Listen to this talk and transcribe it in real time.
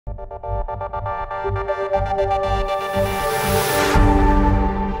Hello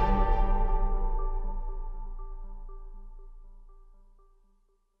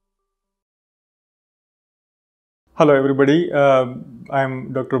everybody, I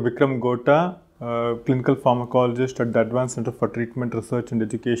am Dr. Vikram Gota, clinical pharmacologist at the Advanced Center for Treatment, Research and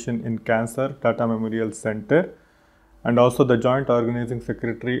Education in Cancer, Tata Memorial Centre, and also the joint organizing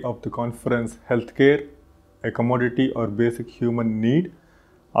secretary of the conference Healthcare, a Commodity or Basic Human Need,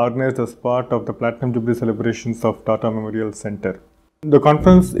 organized as part of the Platinum Jubilee celebrations of Tata Memorial Centre. The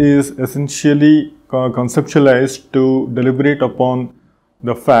conference is essentially conceptualized to deliberate upon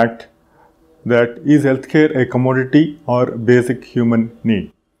the fact that is healthcare a commodity or basic human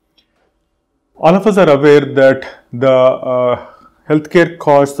need. All of us are aware that the healthcare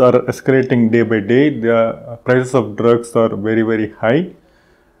costs are escalating day by day. The prices of drugs are very high,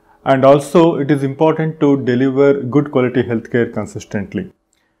 and also it is important to deliver good quality healthcare consistently.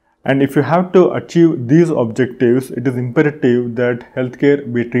 And if you have to achieve these objectives, it is imperative that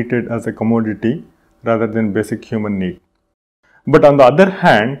healthcare be treated as a commodity rather than basic human need. But on the other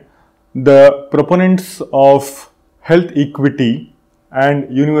hand, the proponents of health equity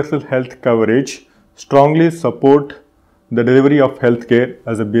and universal health coverage strongly support the delivery of healthcare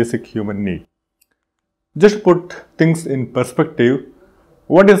as a basic human need. Just to put things in perspective,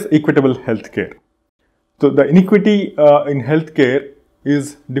 what is equitable healthcare? So the inequity in healthcare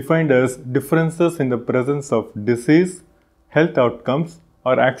is defined as differences in the presence of disease, health outcomes,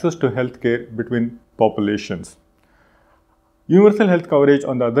 or access to healthcare between populations. Universal health coverage,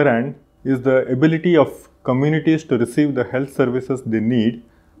 on the other hand, is the ability of communities to receive the health services they need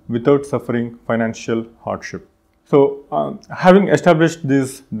without suffering financial hardship. So, having established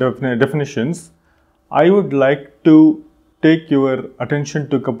these definitions, I would like to take your attention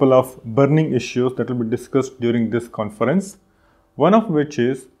to a couple of burning issues that will be discussed during this conference, one of which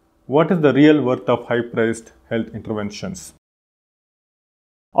is what is the real worth of high-priced health interventions.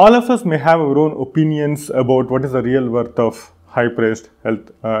 All of us may have our own opinions about what is the real worth of high-priced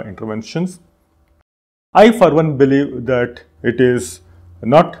health interventions. I for one believe that it is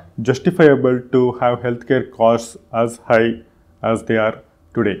not justifiable to have healthcare costs as high as they are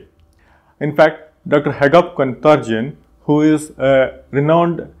today. In fact, Dr. Hagop Kantarjian, who is a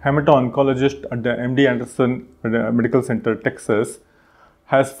renowned hemato-oncologist at the MD Anderson Medical Center, Texas,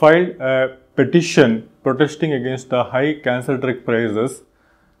 has filed a petition protesting against the high cancer drug prices,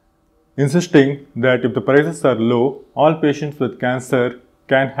 insisting that if the prices are low, all patients with cancer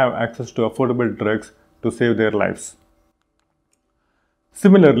can have access to affordable drugs to save their lives.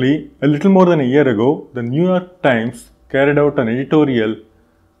 Similarly, a little more than a year ago, the New York Times carried out an editorial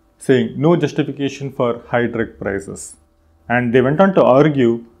saying no justification for high drug prices. And they went on to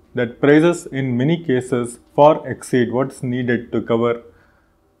argue that prices in many cases far exceed what is needed to cover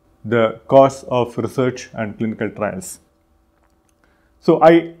the costs of research and clinical trials. So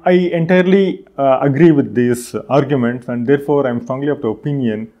I entirely agree with these arguments, and therefore I am strongly of the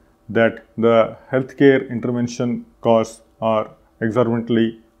opinion that the healthcare intervention costs are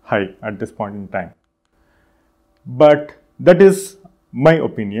exorbitantly high at this point in time. But that is my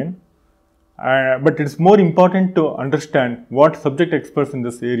opinion. But it is more important to understand what subject experts in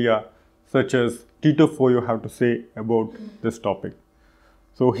this area, such as Tito Foyo, have to say about this topic.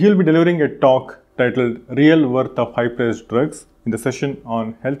 So he will be delivering a talk titled Real Worth of High-Priced Drugs in the session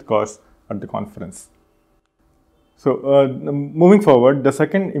on health costs at the conference. So moving forward, the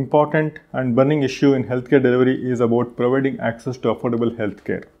second important and burning issue in healthcare delivery is about providing access to affordable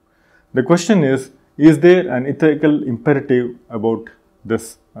healthcare. The question is there an ethical imperative about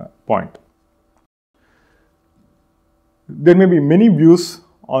this point? There may be many views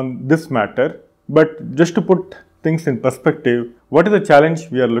on this matter, but just to put things in perspective, what is the challenge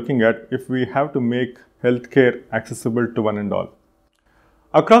we are looking at if we have to make healthcare accessible to one and all?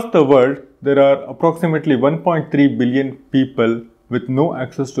 Across the world, there are approximately 1.3 billion people with no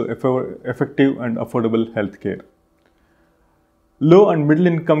access to effective and affordable healthcare. Low and middle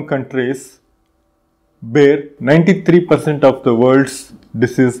income countries bear 93% of the world's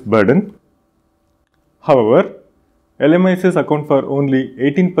disease burden. However, LMICs account for only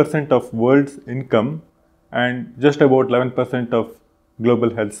 18% of world's income and just about 11% of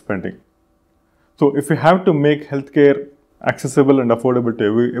global health spending. So if we have to make healthcare accessible and affordable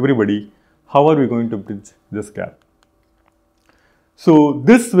to everybody, how are we going to bridge this gap? So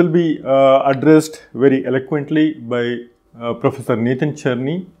this will be addressed very eloquently by Professor Nathan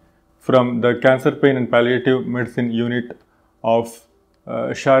Cherney from the Cancer Pain and Palliative Medicine Unit of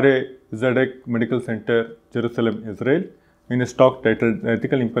Share Zedek Medical Center, Jerusalem, Israel, in his talk titled The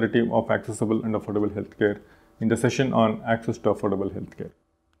Ethical Imperative of Accessible and Affordable Healthcare in the session on access to affordable healthcare.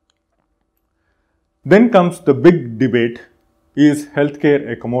 Then comes the big debate, is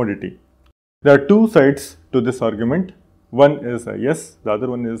healthcare a commodity? There are two sides to this argument. One is a yes, the other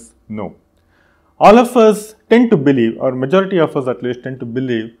one is no. All of us tend to believe, or majority of us at least tend to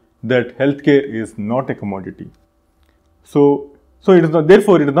believe, that healthcare is not a commodity. So it is not,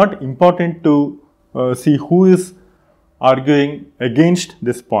 therefore, it is not important to see who is arguing against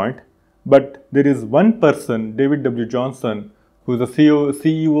this point, but there is one person, David W. Johnson, who is the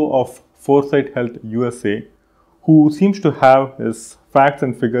CEO of Foresight Health USA, who seems to have his facts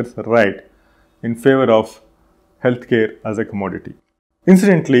and figures right in favor of healthcare as a commodity.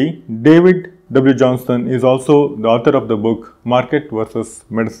 Incidentally, David W. Johnson is also the author of the book Market versus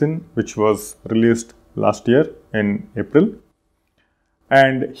Medicine, which was released last year in April.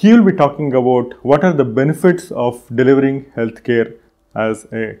 And he will be talking about what are the benefits of delivering healthcare as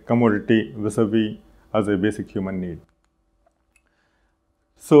a commodity vis-a-vis as a basic human need.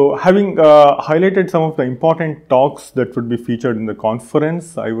 So, having highlighted some of the important talks that would be featured in the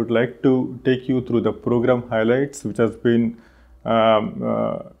conference, I would like to take you through the program highlights, which has been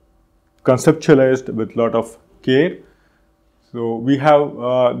conceptualized with a lot of care. So, we have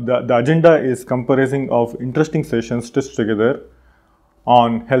the agenda is comprising of interesting sessions stitched together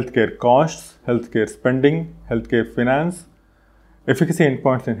on healthcare costs, healthcare spending, healthcare finance, efficacy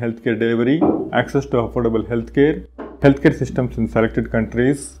endpoints in healthcare delivery, access to affordable healthcare, healthcare systems in selected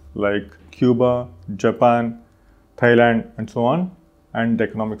countries like Cuba, Japan, Thailand, and so on, and the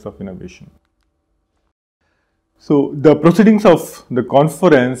economics of innovation. So, the proceedings of the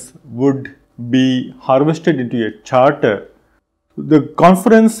conference would be harvested into a charter. The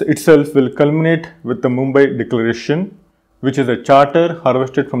conference itself will culminate with the Mumbai Declaration, which is a charter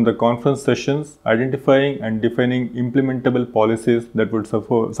harvested from the conference sessions identifying and defining implementable policies that would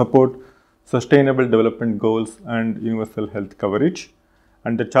support sustainable development goals and universal health coverage.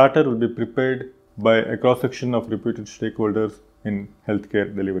 And the charter will be prepared by a cross-section of reputed stakeholders in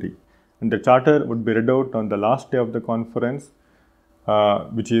healthcare delivery. And the charter would be read out on the last day of the conference,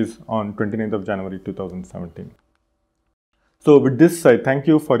 which is on 29th of January 2017. So with this, I thank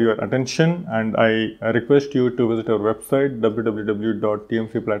you for your attention, and I request you to visit our website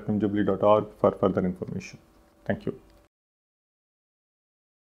www.tmcplatformjubilee.org for further information. Thank you.